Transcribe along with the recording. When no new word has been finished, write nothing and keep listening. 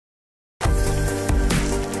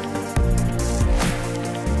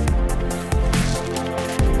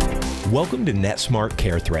Welcome to Netsmart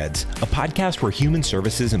Care Threads, a podcast where human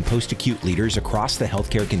services and post-acute leaders across the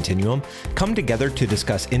healthcare continuum come together to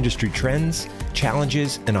discuss industry trends,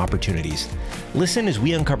 challenges, and opportunities. Listen as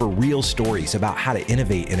we uncover real stories about how to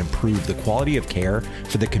innovate and improve the quality of care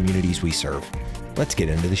for the communities we serve. Let's get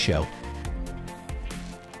into the show.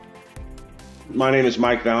 My name is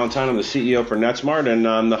Mike Valentine. I'm the CEO for Netsmart, and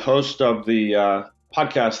I'm the host of the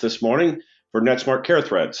podcast this morning for Netsmart Care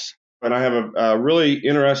Threads. And I have a really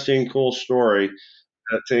interesting, cool story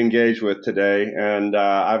to engage with today. And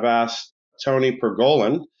I've asked Toni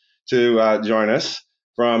Pergolin to join us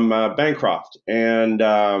from Bancroft. And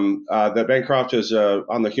that Bancroft is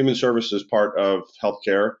on the human services part of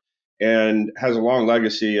healthcare and has a long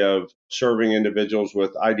legacy of serving individuals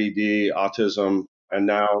with IDD, autism, and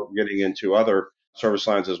now getting into other service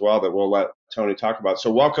lines as well that we'll let Toni talk about. So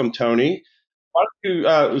welcome, Toni. Why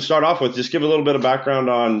don't you start off with just give a little bit of background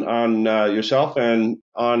on yourself and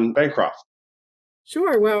on Bancroft?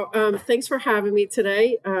 Sure. Well, thanks for having me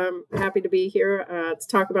today. Happy to be here to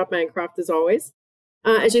talk about Bancroft as always.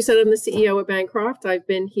 As you said, I'm the CEO of Bancroft. I've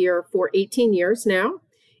been here for 18 years now,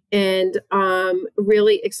 and I'm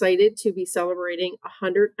really excited to be celebrating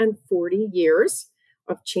 140 years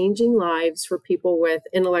of changing lives for people with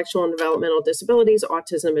intellectual and developmental disabilities,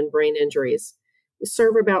 autism, and brain injuries. We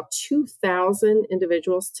serve about 2,000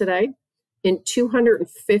 individuals today in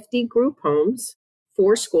 250 group homes,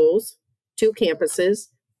 4 schools, 2 campuses,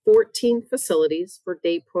 14 facilities for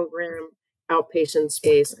day program, outpatient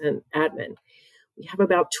space, and admin. We have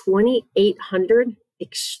about 2,800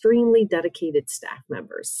 extremely dedicated staff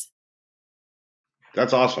members.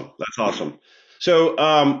 That's awesome. That's awesome. So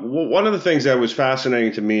one of the things that was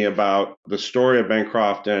fascinating to me about the story of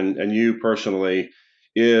Bancroft and you personally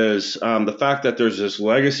is the fact that there's this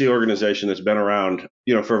legacy organization that's been around,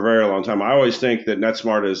 for a very long time. I always think that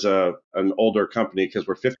Netsmart is an older company because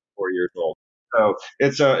we're 54 years old. So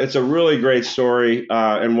it's a really great story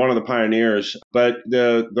and one of the pioneers. But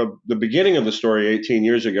the beginning of the story 18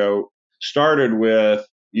 years ago started with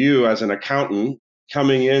you as an accountant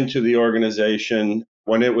coming into the organization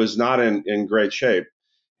when it was not in great shape.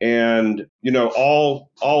 And all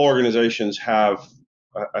organizations have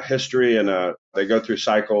a history and they go through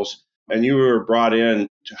cycles, and you were brought in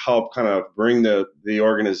to help kind of bring the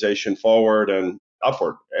organization forward and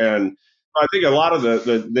upward. And I think a lot of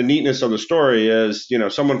the neatness of the story is,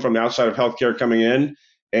 someone from the outside of healthcare coming in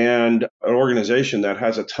and an organization that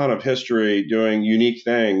has a ton of history doing unique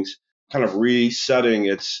things, kind of resetting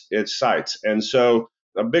its sights. And so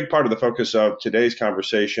a big part of the focus of today's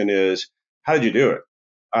conversation is, how did you do it?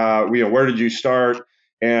 Where did you start?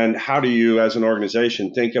 And how do you, as an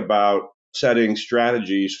organization, think about setting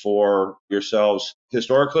strategies for yourselves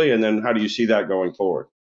historically? And then how do you see that going forward?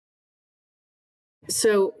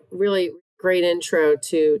 So really great intro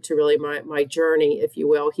to really my journey, if you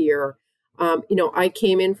will, here. I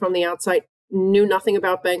came in from the outside, knew nothing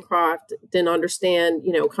about Bancroft, didn't understand,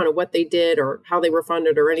 kind of what they did or how they were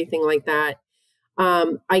funded or anything like that.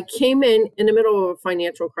 I came in the middle of a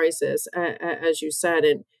financial crisis, as you said,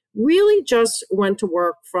 and really just went to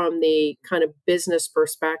work from the kind of business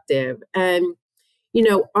perspective. And,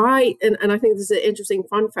 I think this is an interesting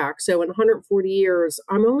fun fact. So in 140 years,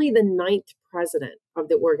 I'm only the 9th president of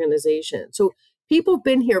the organization. So people have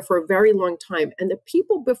been here for a very long time. And the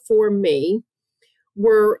people before me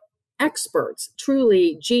were experts,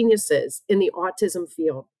 truly geniuses in the autism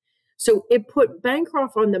field. So it put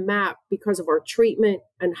Bancroft on the map because of our treatment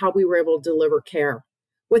and how we were able to deliver care.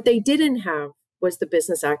 What they didn't have was the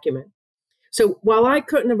business acumen. So while I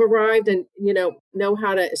couldn't have arrived and, know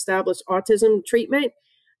how to establish autism treatment,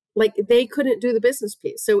 like they couldn't do the business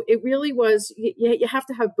piece. So it really was, you have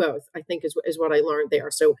to have both, I think is what I learned there.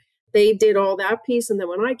 So they did all that piece. And then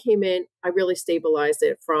when I came in, I really stabilized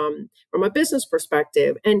it from a business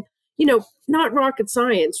perspective. And not rocket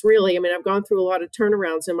science, really. I mean, I've gone through a lot of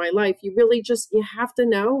turnarounds in my life. You really you have to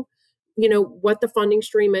know, what the funding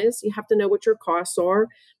stream is. You have to know what your costs are.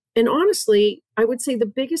 And honestly, I would say the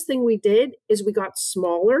biggest thing we did is we got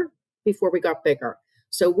smaller before we got bigger.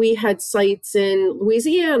 So we had sites in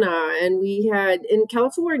Louisiana and we had in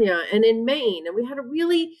California and in Maine, and we had to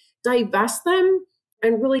really divest them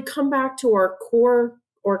and really come back to our core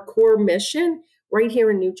mission right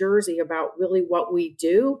here in New Jersey about really what we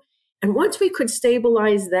do. And once we could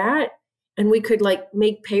stabilize that and we could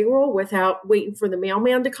make payroll without waiting for the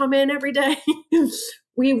mailman to come in every day,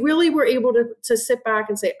 we really were able to sit back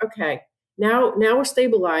and say, okay, now we're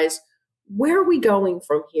stabilized. Where are we going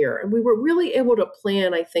from here? And we were really able to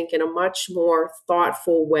plan, I think, in a much more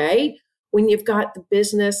thoughtful way when you've got the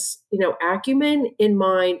business, acumen in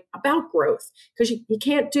mind about growth, because you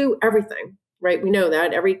can't do everything. right? We know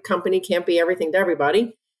that every company can't be everything to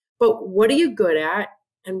everybody, but what are you good at?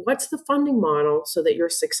 And what's the funding model so that you're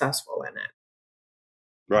successful in it?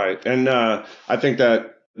 Right. And I think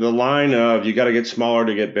that the line of you got to get smaller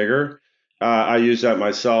to get bigger, I use that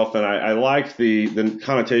myself. And I like the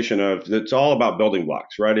connotation of it's all about building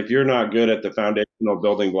blocks, right? If you're not good at the foundational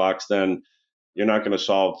building blocks, then you're not going to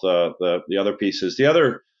solve the other pieces. The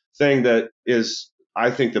other thing that is,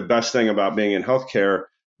 I think, the best thing about being in healthcare,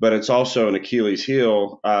 but it's also an Achilles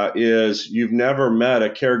heel, is you've never met a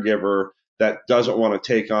caregiver that doesn't want to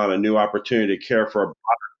take on a new opportunity to care for a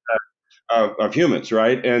of humans,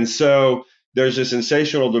 right? And so there's this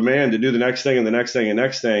insatiable demand to do the next thing and the next thing and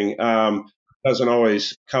next thing. Doesn't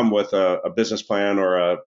always come with a business plan or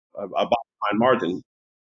a bottom line margin.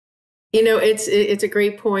 It's a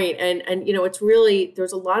great point, and it's really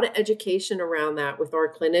there's a lot of education around that with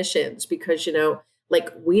our clinicians because like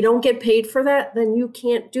we don't get paid for that, then you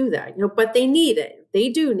can't do that, but they need it. They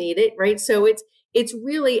do need it, right? So it's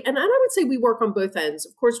really, and I would say we work on both ends.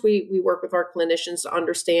 Of course, we work with our clinicians to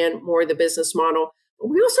understand more of the business model, but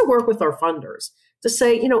we also work with our funders to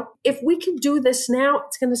say, if we can do this now,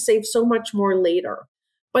 it's going to save so much more later.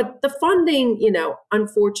 But the funding,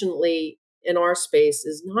 unfortunately, in our space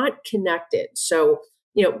is not connected. So,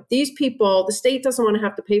 these people, the state doesn't want to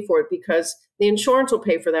have to pay for it because the insurance will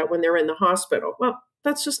pay for that when they're in the hospital. Well,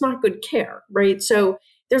 that's just not good care, right? So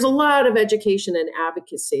there's a lot of education and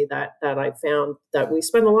advocacy that I found that we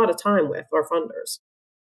spend a lot of time with our funders.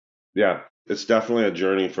 Yeah, it's definitely a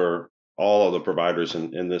journey for all of the providers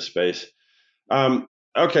in this space.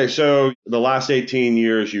 Okay, so the last 18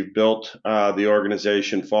 years, you've built the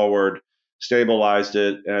organization forward, stabilized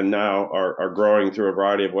it, and now are growing through a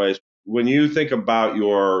variety of ways. When you think about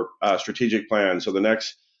your strategic plan, so the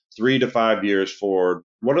next 3 to 5 years forward,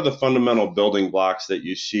 what are the fundamental building blocks that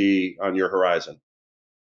you see on your horizon?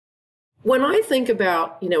 When I think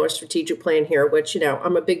about, a strategic plan here, which,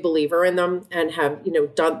 I'm a big believer in them and have,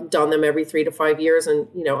 done them every 3 to 5 years. And,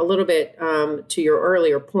 a little bit to your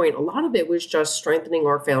earlier point, a lot of it was just strengthening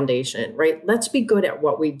our foundation, right? Let's be good at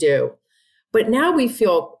what we do. But now we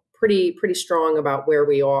feel pretty strong about where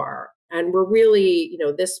we are. And we're really,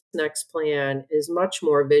 this next plan is much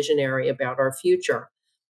more visionary about our future.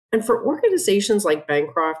 And for organizations like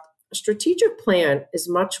Bancroft, a strategic plan is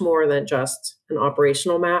much more than just an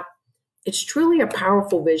operational map. It's truly a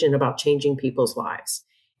powerful vision about changing people's lives.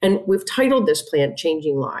 And we've titled this plan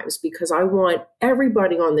Changing Lives because I want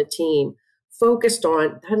everybody on the team focused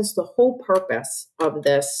on that is the whole purpose of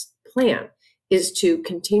this plan is to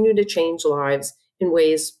continue to change lives in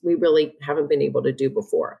ways we really haven't been able to do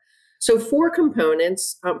before. So 4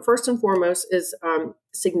 components. First and foremost is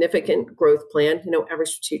significant growth plan. Every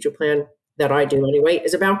strategic plan that I do anyway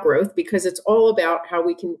is about growth because it's all about how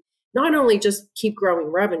we can not only just keep growing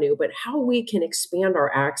revenue, but how we can expand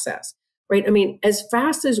our access, right? I mean, as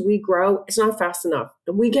fast as we grow, it's not fast enough.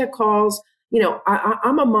 And we get calls,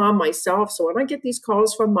 I'm a mom myself. So when I get these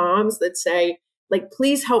calls from moms that say, like,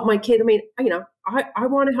 please help my kid. I mean, I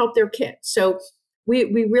want to help their kid. So we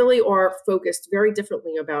really are focused very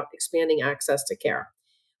differently about expanding access to care.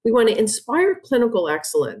 We want to inspire clinical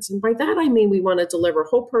excellence. And by that, I mean, we want to deliver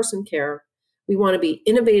whole person care. We want to be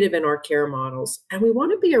innovative in our care models, and we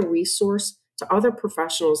want to be a resource to other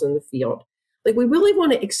professionals in the field. Like we really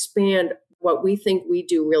want to expand what we think we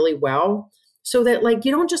do really well so that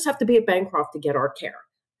you don't just have to be at Bancroft to get our care.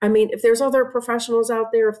 I mean, if there's other professionals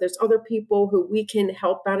out there, if there's other people who we can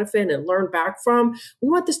help benefit and learn back from, we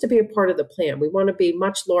want this to be a part of the plan. We want to be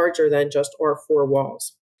much larger than just our 4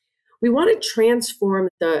 walls. We want to transform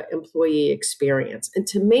the employee experience. And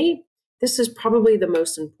to me, this is probably the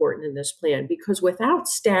most important in this plan because without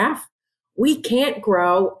staff, we can't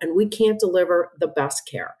grow and we can't deliver the best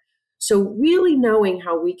care. So really knowing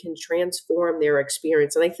how we can transform their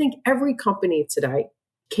experience. And I think every company today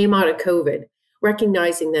came out of COVID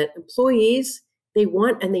recognizing that employees, they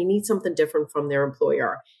want and they need something different from their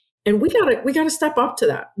employer. And we gotta step up to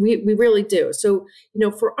that. We really do. So,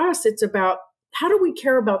 for us, it's about how do we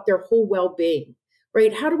care about their whole well-being,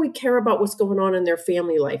 right? How do we care about what's going on in their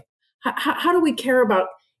family life? How do we care about,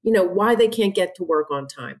 why they can't get to work on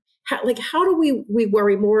time? How do we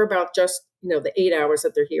worry more about just, the 8 hours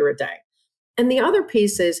that they're here a day? And the other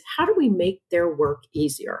piece is how do we make their work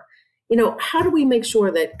easier? How do we make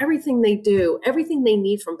sure that everything they do, everything they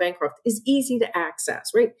need from Bancroft is easy to access,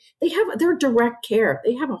 right? They have their direct care.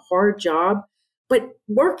 They have a hard job, but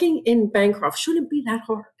working in Bancroft shouldn't be that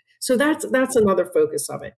hard. So that's another focus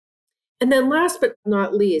of it. And then last but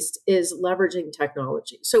not least is leveraging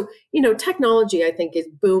technology. So, technology, I think, is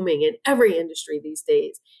booming in every industry these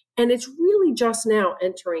days. And it's really just now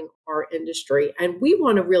entering our industry. And we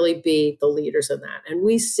want to really be the leaders in that. And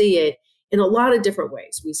we see it in a lot of different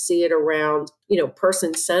ways. We see it around,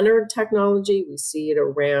 person-centered technology. We see it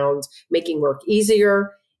around making work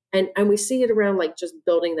easier. And we see it around like just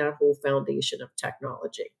building that whole foundation of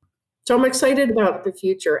technology. So I'm excited about the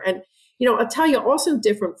future. And I'll tell you, also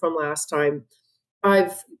different from last time,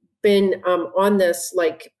 I've been on this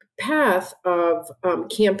like path of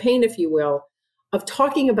campaign, if you will, of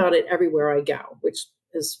talking about it everywhere I go, which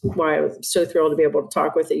is why I was so thrilled to be able to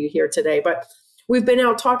talk with you here today. But we've been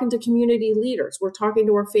out talking to community leaders. We're talking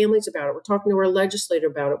to our families about it. We're talking to our legislator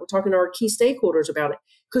about it. We're talking to our key stakeholders about it,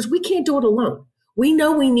 because we can't do it alone. We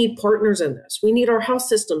know we need partners in this. We need our health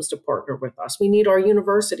systems to partner with us. We need our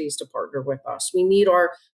universities to partner with us. We need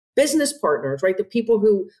our business partners, right? The people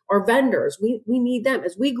who are vendors, we need them.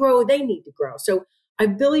 As we grow, they need to grow. So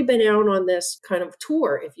I've really been out on this kind of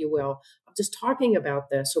tour, if you will, of just talking about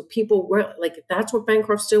this. So people were like, if that's what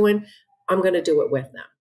Bancroft's doing, I'm going to do it with them.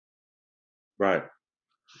 Right.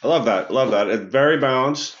 I love that. Love that. It's very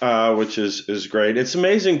balanced, which is great. It's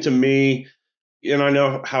amazing to me, and I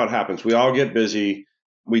know how it happens. We all get busy.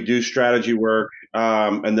 We do strategy work,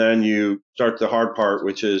 and then you start the hard part,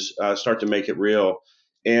 which is start to make it real.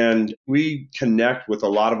 And we connect with a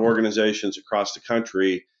lot of organizations across the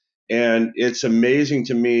country. And it's amazing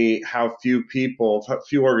to me how few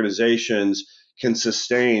organizations can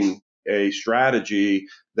sustain a strategy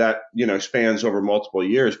that, spans over multiple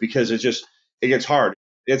years, because it gets hard.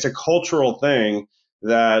 It's a cultural thing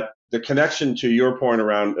that the connection to your point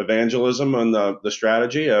around evangelism and the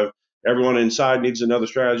strategy of everyone inside needs another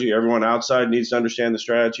strategy. Everyone outside needs to understand the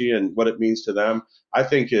strategy and what it means to them, I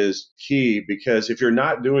think is key, because if you're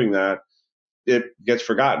not doing that, it gets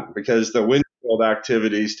forgotten because the windshield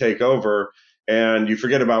activities take over and you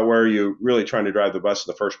forget about where you're really trying to drive the bus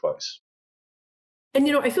in the first place. And,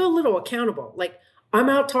 I feel a little accountable. Like, I'm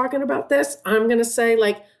out talking about this. I'm going to say,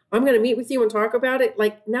 like, I'm going to meet with you and talk about it.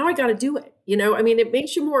 Like, now I got to do it. It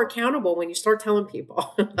makes you more accountable when you start telling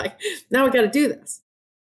people, like, now I got to do this.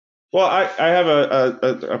 Well, I have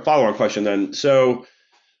a follow-on question then. So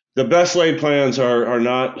the best laid plans are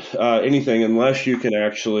not anything unless you can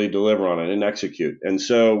actually deliver on it and execute. And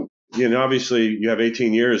so, obviously you have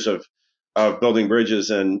 18 years of building bridges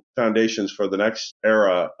and foundations for the next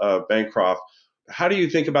era of Bancroft. How do you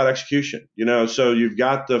think about execution? So you've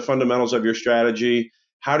got the fundamentals of your strategy.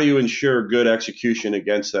 How do you ensure good execution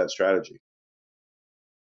against that strategy?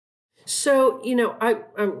 So, I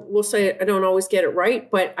will say I don't always get it right,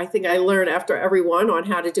 but I think I learn after every one on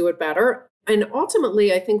how to do it better. And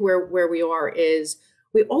ultimately, I think where we are is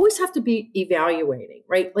we always have to be evaluating,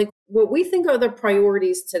 right? Like what we think are the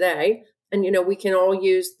priorities today. And, we can all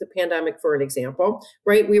use the pandemic for an example,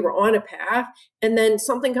 right? We were on a path and then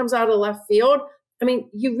something comes out of left field. I mean,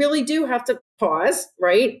 you really do have to pause,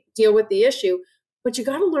 right? Deal with the issue, but you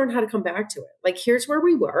got to learn how to come back to it. Like, here's where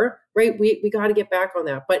we were, right? We got to get back on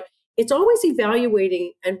that. But it's always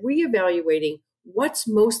evaluating and reevaluating what's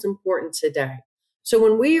most important today. So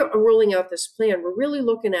when we are rolling out this plan, we're really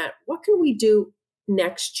looking at what can we do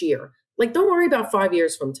next year? Like, don't worry about 5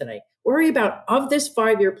 years from today. Worry about, of this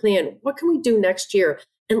 5-year plan, what can we do next year?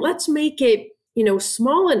 And let's make it,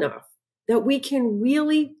 small enough that we can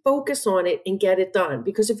really focus on it and get it done.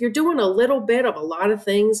 Because if you're doing a little bit of a lot of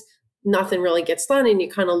things, nothing really gets done and you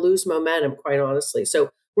kind of lose momentum, quite honestly. So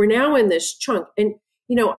we're now in this chunk. And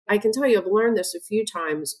I can tell you, I've learned this a few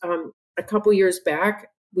times. A couple years back,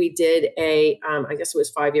 we did I guess it was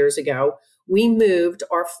 5 years ago, we moved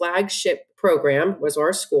our flagship program, was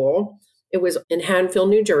our school. It was in Hanfield,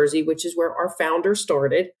 New Jersey, which is where our founder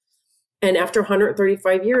started. And after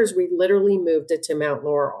 135 years, we literally moved it to Mount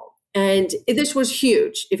Laurel. And this was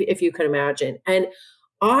huge, if you can imagine. And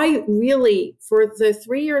I really, for the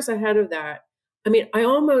 3 years ahead of that, I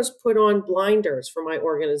almost put on blinders for my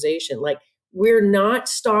organization. Like, we're not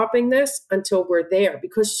stopping this until we're there,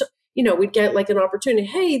 because, we'd get like an opportunity.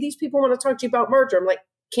 Hey, these people want to talk to you about merger. I'm like,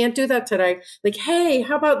 can't do that today. Like, hey,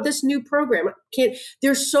 how about this new program?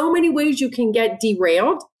 There's so many ways you can get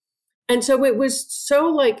derailed. And so it was so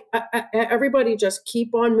like, everybody just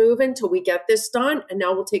keep on moving till we get this done. And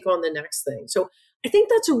now we'll take on the next thing. So I think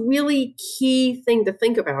that's a really key thing to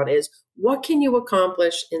think about is what can you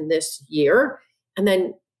accomplish in this year? And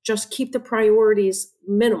then just keep the priorities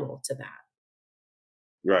minimal to that.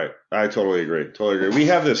 Right. I totally agree. We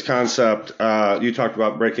have this concept, you talked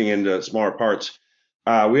about breaking into smaller parts.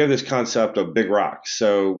 We have this concept of big rocks.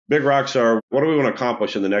 So big rocks are, what do we want to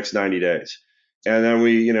accomplish in the next 90 days? And then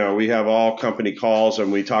we have all company calls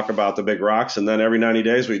and we talk about the big rocks. And then every 90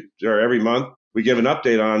 days or every month, we give an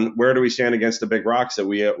update on where do we stand against the big rocks that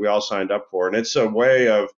we all signed up for. And it's a way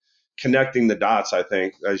of connecting the dots, I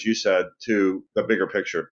think, as you said, to the bigger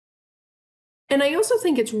picture. And I also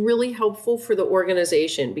think it's really helpful for the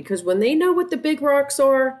organization because when they know what the big rocks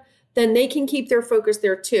are, then they can keep their focus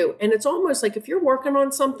there too. And it's almost like if you're working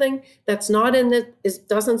on something that's not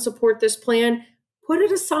doesn't support this plan, put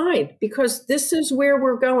it aside because this is where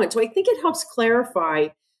we're going. So I think it helps clarify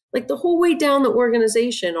like the whole way down the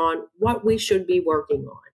organization on what we should be working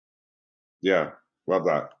on. Yeah, love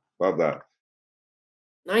that. Love that.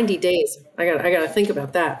 90 days. I got to think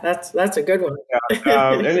about that. That's a good one.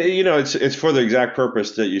 And it's for the exact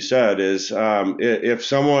purpose that you said is if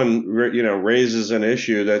someone raises an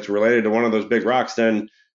issue that's related to one of those big rocks, then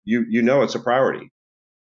it's a priority.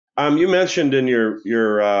 You mentioned in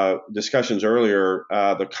your discussions earlier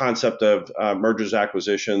the concept of mergers,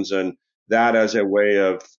 acquisitions, and that as a way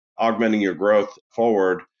of augmenting your growth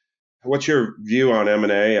forward. What's your view on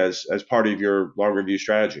M&A as part of your longer view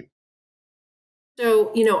strategy?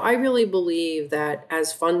 So, I really believe that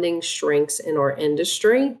as funding shrinks in our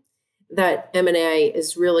industry, that M&A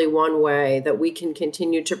is really one way that we can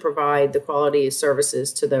continue to provide the quality of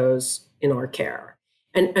services to those in our care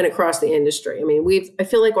and across the industry. I mean, I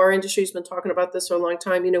feel like our industry's been talking about this for a long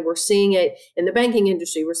time. We're seeing it in the banking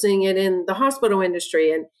industry, we're seeing it in the hospital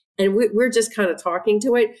industry, and we're just kind of talking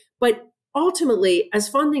to it. But ultimately, as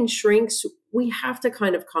funding shrinks, we have to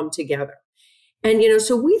kind of come together. And,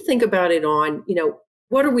 so we think about it on,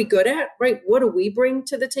 what are we good at, right? What do we bring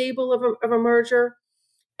to the table of a merger?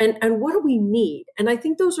 And what do we need? And I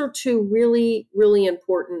think those are two really, really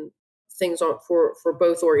important things for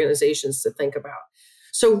both organizations to think about.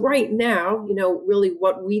 So right now, really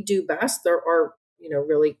what we do best, there are,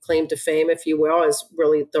 really claim to fame, if you will, as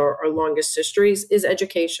really our longest histories is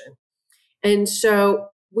education. And so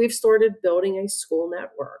we've started building a school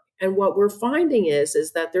network. And what we're finding is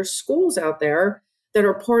that there's schools out there that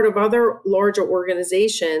are part of other larger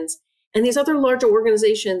organizations. And these other larger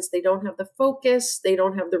organizations, they don't have the focus, they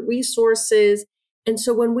don't have the resources. And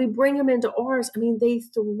so when we bring them into ours, they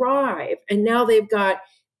thrive. And now they've got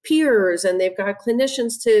peers and they've got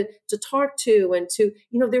clinicians to talk to and to,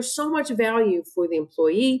 there's so much value for the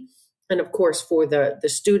employee and of course for the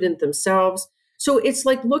student themselves. So it's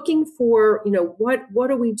like looking for, what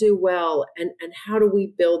do we do well and how do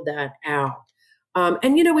we build that out?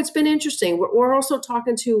 And it's been interesting. We're also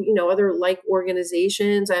talking to, other like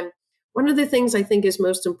organizations. And one of the things I think is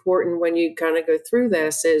most important when you kind of go through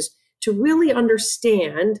this is to really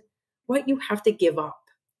understand what you have to give up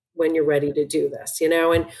when you're ready to do this,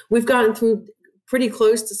 and we've gotten through pretty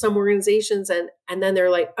close to some organizations and then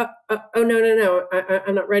they're like, oh, no,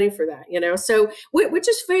 I'm not ready for that, so which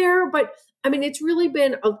is fair, but it's really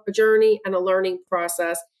been a journey and a learning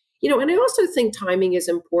process, and I also think timing is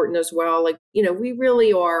important as well. Like, we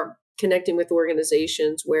really are connecting with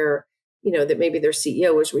organizations where, that maybe their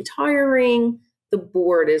CEO is retiring. The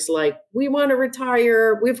board is like, we want to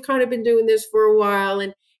retire. We've kind of been doing this for a while.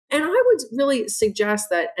 And I would really suggest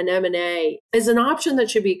that an M&A is an option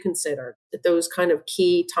that should be considered at those kind of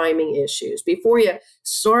key timing issues. Before you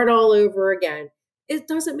start all over again, it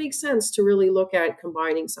doesn't make sense to really look at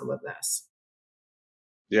combining some of this.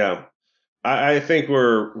 Yeah. I think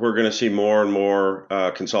we're going to see more and more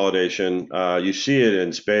consolidation. You see it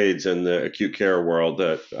in spades in the acute care world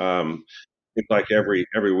that it's like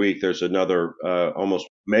every week there's another almost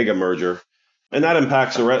mega merger, and that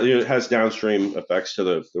impacts it has downstream effects to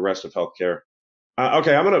the rest of healthcare.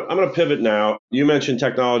 Okay, I'm gonna pivot now. You mentioned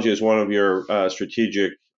technology as one of your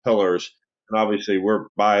strategic pillars, and obviously we're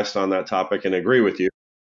biased on that topic and agree with you.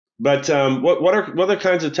 But what are the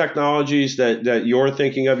kinds of technologies that you're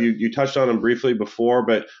thinking of? You touched on them briefly before,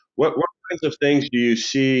 but what kinds of things do you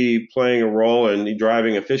see playing a role in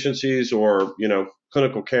driving efficiencies or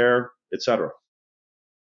clinical care, et cetera?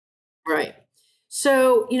 Right.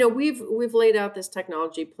 So we've laid out this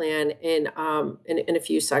technology plan in a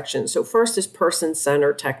few sections. So first is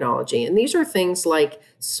person-centered technology, and these are things like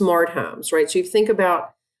smart homes, right? So you think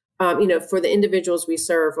about for the individuals we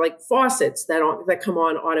serve, like faucets that come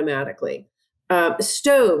on automatically,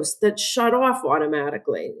 stoves that shut off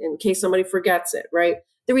automatically in case somebody forgets it, right?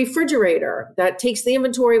 The refrigerator that takes the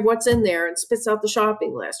inventory of what's in there and spits out the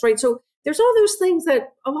shopping list, right? So there's all those things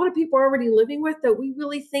that a lot of people are already living with that we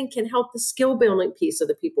really think can help the skill building piece of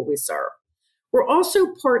the people we serve. We're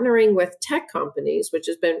also partnering with tech companies, which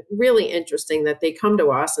has been really interesting that they come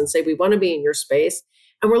to us and say, we want to be in your space.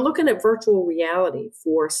 And we're looking at virtual reality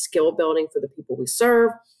for skill building for the people we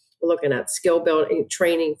serve. We're looking at skill building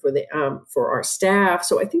training for our staff.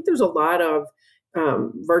 So I think there's a lot of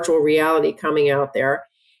virtual reality coming out there.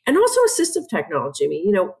 And also assistive technology. I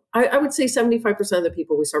mean, I would say 75% of the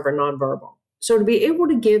people we serve are nonverbal. So to be able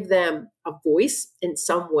to give them a voice in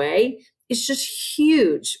some way is just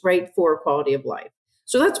huge, right, for quality of life.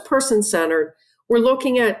 So that's person-centered. We're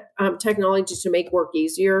looking at technology to make work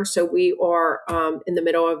easier. So we are in the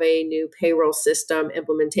middle of a new payroll system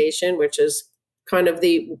implementation, which is kind of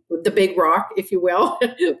the big rock, if you will,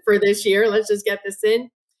 for this year. Let's just get this in.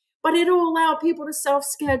 But it'll allow people to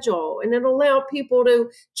self-schedule, and it'll allow people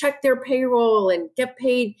to check their payroll and get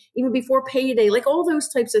paid even before payday, like all those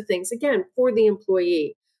types of things, again, for the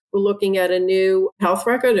employee. We're looking at a new health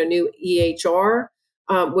record, a new EHR,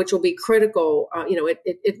 which will be critical.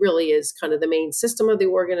 It really is kind of the main system of the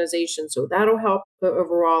organization. So that'll help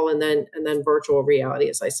overall, and then virtual reality,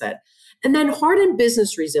 as I said. And then hardened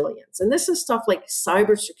business resilience. And this is stuff like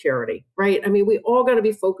cybersecurity, right? I mean, we all got to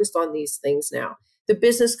be focused on these things now. The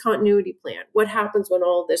business continuity plan, what happens when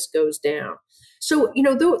all this goes down? So,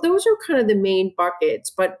 those are kind of the main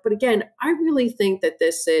buckets. But again, I really think that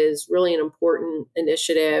this is really an important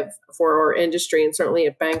initiative for our industry and certainly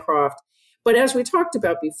at Bancroft. But as we talked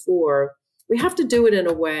about before, we have to do it in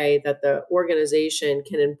a way that the organization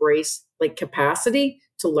can embrace like capacity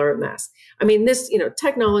to learn this. I mean, this,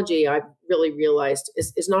 technology, I've really realized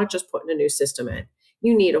is not just putting a new system in.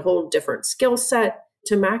 You need a whole different skill set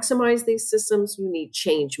to maximize these systems. You need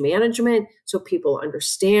change management so people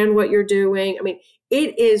understand what you're doing. I mean,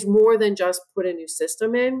 it is more than just put a new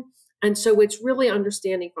system in. And so it's really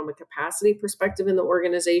understanding from a capacity perspective in the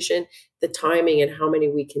organization, the timing and how many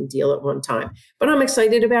we can deal at one time. But I'm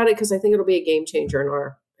excited about it because I think it'll be a game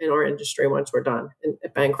changer in our industry once we're done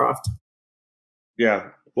at Bancroft. Yeah.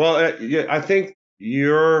 Well, I think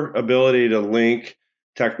your ability to link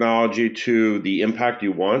technology to the impact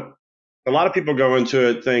you want. A lot of people go into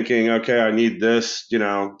it thinking, okay, I need this,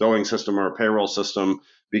 billing system or payroll system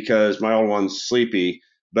because my old one's sleepy.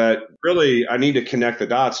 But really, I need to connect the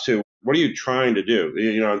dots to what are you trying to do?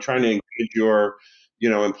 I'm trying to engage your,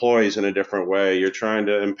 employees in a different way. You're trying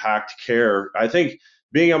to impact care. I think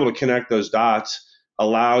being able to connect those dots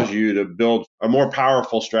allows you to build a more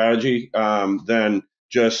powerful strategy than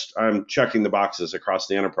just I'm checking the boxes across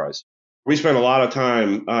the enterprise. We spend a lot of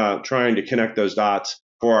time trying to connect those dots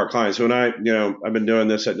for our clients. So when I've been doing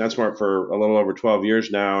this at Netsmart for a little over 12 years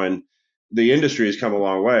now, and the industry has come a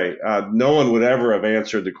long way. No one would ever have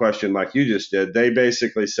answered the question like you just did. They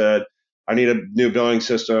basically said, I need a new billing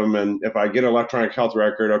system. And if I get an electronic health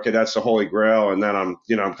record, okay, that's the holy grail. And then I'm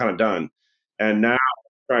kind of done. And now I'm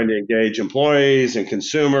trying to engage employees and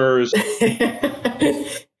consumers.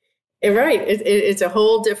 Right. It's a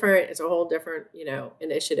whole different,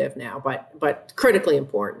 initiative now, but critically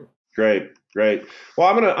important. Great. Well,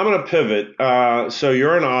 I'm gonna pivot. So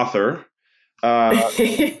you're an author. Many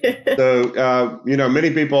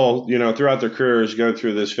people, throughout their careers go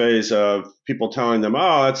through this phase of people telling them,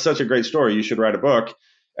 oh, that's such a great story, you should write a book.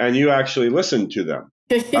 And you actually listen to them.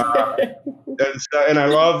 And I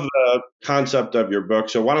love the concept of your book.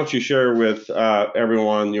 So why don't you share with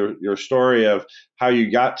everyone your story of how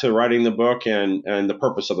you got to writing the book and the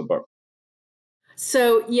purpose of the book?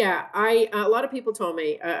 So yeah, a lot of people told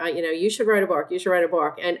me, you should write a book. You should write a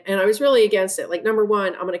book, and I was really against it. Like, number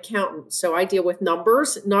one, I'm an accountant, so I deal with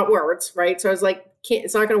numbers, not words, right? So I was like,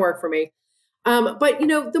 it's not going to work for me. But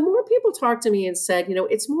the more people talked to me and said,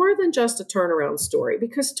 it's more than just a turnaround story,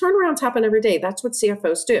 because turnarounds happen every day. That's what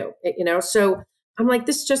CFOs do, So I'm like,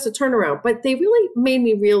 this is just a turnaround. But they really made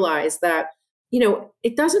me realize that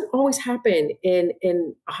it doesn't always happen in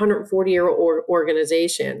a 140-year-old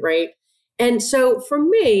organization, right? And so for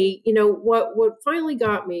me, what finally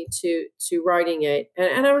got me to writing it,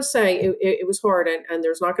 and I would say it was hard, and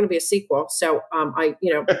there's not going to be a sequel. So I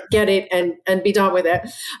get it and be done with it.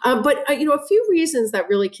 But a few reasons that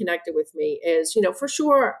really connected with me is, for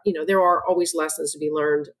sure, there are always lessons to be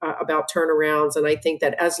learned about turnarounds. And I think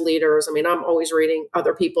that as leaders, I'm always reading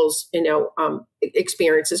other people's,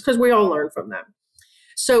 experiences, because we all learn from them.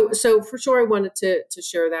 So for sure, I wanted to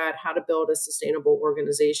share that, how to build a sustainable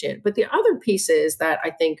organization. But the other pieces that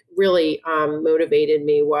I think really motivated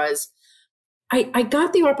me was I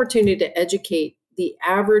got the opportunity to educate the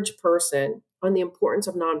average person on the importance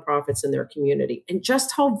of nonprofits in their community and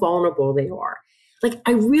just how vulnerable they are. Like,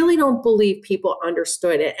 I really don't believe people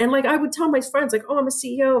understood it. And like, I would tell my friends, like, oh, I'm a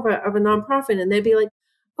CEO of a nonprofit. And they'd be like,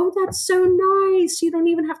 oh, that's so nice. You don't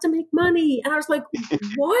even have to make money. And I was like,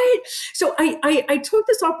 what? So I took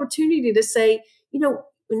this opportunity to say,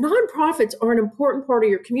 nonprofits are an important part of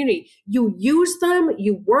your community. You use them,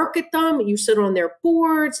 you work at them, you sit on their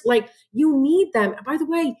boards, like, you need them. And by the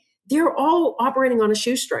way, they're all operating on a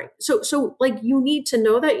shoestring. So like you need to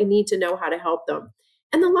know that, you need to know how to help them.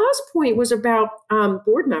 And the last point was about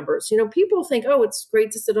board members. People think, oh, it's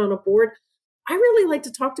great to sit on a board. I really like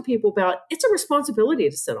to talk to people about it's a responsibility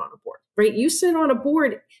to sit on a board, right? You sit on a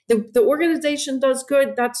board, the organization does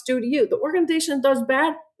good, that's due to you. The organization does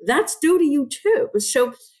bad, that's due to you too.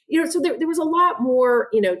 So, so there was a lot more,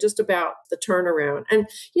 just about the turnaround. And,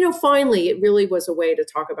 finally, it really was a way to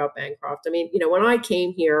talk about Bancroft. I mean, when I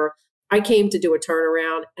came here, I came to do a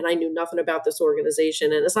turnaround and I knew nothing about this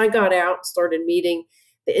organization. And as I got out and started meeting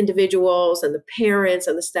the individuals and the parents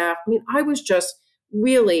and the staff, I mean, I was just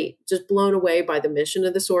really just blown away by the mission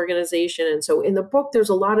of this organization. And so in the book, there's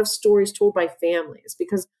a lot of stories told by families,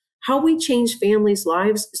 because how we change families'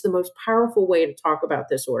 lives is the most powerful way to talk about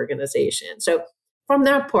this organization. So from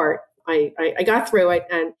that part, I got through it,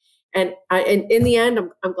 and in the end,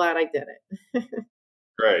 I'm glad I did it.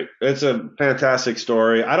 Great. It's a fantastic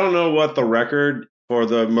story. I don't know what the record for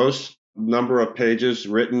the most number of pages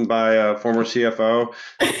written by a former CFO.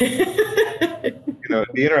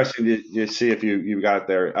 It'd be interesting to see if you got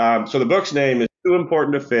there. So the book's name is Too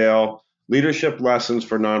Important to Fail: Leadership Lessons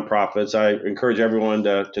for Nonprofits. I encourage everyone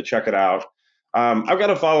to check it out. I've got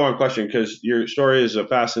a follow-on question because your story is a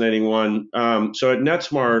fascinating one. So at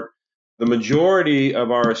Netsmart, the majority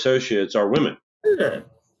of our associates are women.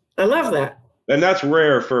 I love that. And that's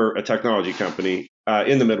rare for a technology company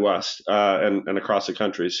in the Midwest and across the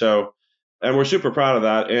country. So, and we're super proud of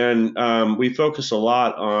that. And we focus a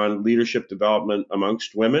lot on leadership development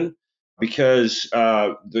amongst women because,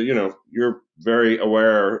 you're very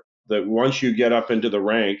aware that once you get up into the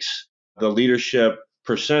ranks, the leadership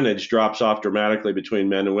percentage drops off dramatically between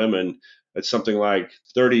men and women. It's something like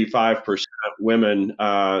 35% women,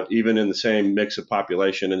 even in the same mix of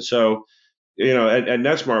population. And so, at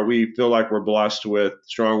Netsmart, we feel like we're blessed with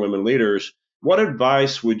strong women leaders. What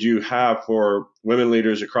advice would you have for women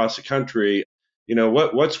leaders across the country?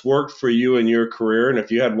 What's worked for you in your career? And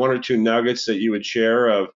if you had one or two nuggets that you would share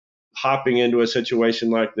of hopping into a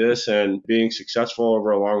situation like this and being successful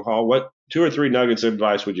over a long haul, what 2 or 3 nuggets of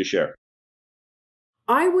advice would you share?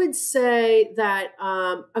 I would say that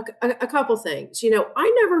a couple things.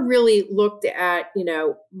 I never really looked at,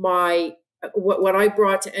 what I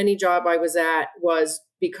brought to any job I was at was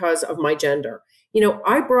because of my gender.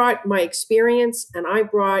 I brought my experience and I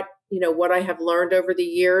brought, what I have learned over the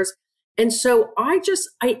years. And so I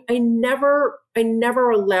never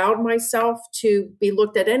allowed myself to be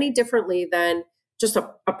looked at any differently than just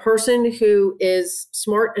a person who is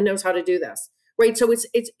smart and knows how to do this. Right. So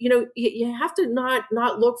it's you have to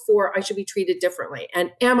not look for I should be treated differently.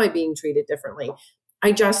 And am I being treated differently?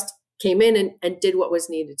 I just came in and did what was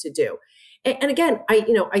needed to do. And again,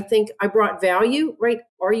 I think I brought value, right?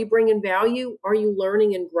 Are you bringing value? Are you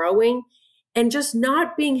learning and growing? And just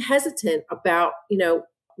not being hesitant about,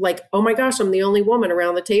 like, oh my gosh, I'm the only woman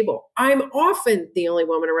around the table. I'm often the only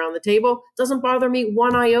woman around the table. Doesn't bother me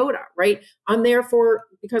one iota, right? I'm there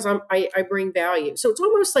because I bring value. So it's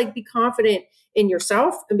almost like be confident in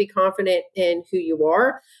yourself and be confident in who you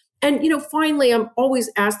are. And, finally, I'm always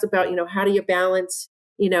asked about, how do you balance,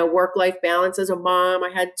 work-life balance as a mom? I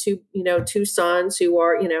had two sons who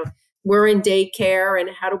are, we're in daycare, and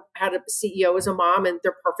how to CEO as a mom, and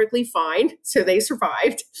they're perfectly fine. So they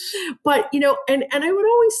survived. But, and I would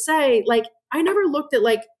always say, like, I never looked at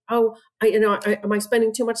like, oh, am I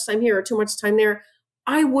spending too much time here or too much time there?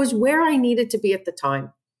 I was where I needed to be at the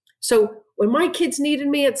time. So when my kids needed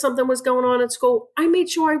me and something was going on at school, I made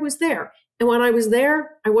sure I was there. And when I was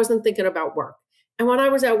there, I wasn't thinking about work. And when I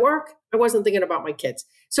was at work, I wasn't thinking about my kids.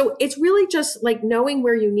 So it's really just like knowing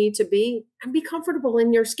where you need to be and be comfortable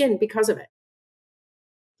in your skin because of it.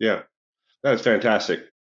 Yeah, that's fantastic.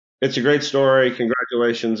 It's a great story.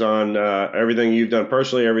 Congratulations on everything you've done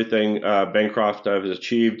personally, everything Bancroft has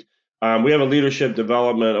achieved. We have a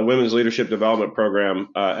women's leadership development program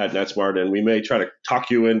at Netsmart, and we may try to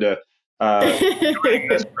talk you into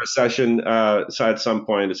joining us for a session at some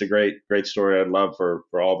point. It's a great story. I'd love for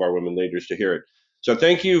all of our women leaders to hear it. So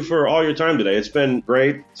thank you for all your time today. It's been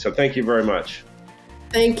great. So thank you very much.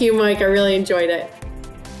 Thank you, Mike. I really enjoyed it.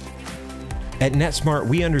 At Netsmart,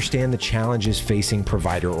 we understand the challenges facing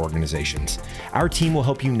provider organizations. Our team will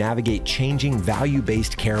help you navigate changing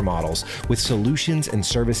value-based care models with solutions and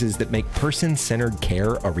services that make person-centered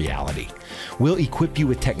care a reality. We'll equip you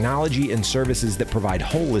with technology and services that provide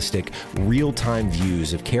holistic, real-time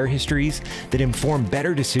views of care histories that inform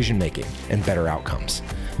better decision-making and better outcomes.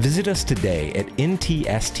 Visit us today at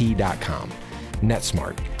ntst.com.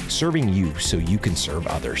 Netsmart, serving you so you can serve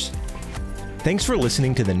others. Thanks for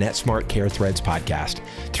listening to the Netsmart Care Threads podcast.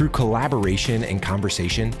 Through collaboration and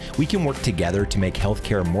conversation, we can work together to make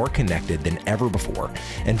healthcare more connected than ever before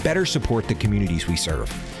and better support the communities we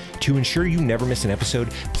serve. To ensure you never miss an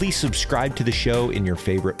episode, please subscribe to the show in your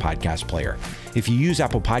favorite podcast player. If you use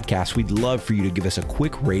Apple Podcasts, we'd love for you to give us a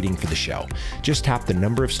quick rating for the show. Just tap the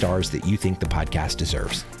number of stars that you think the podcast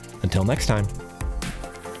deserves. Until next time.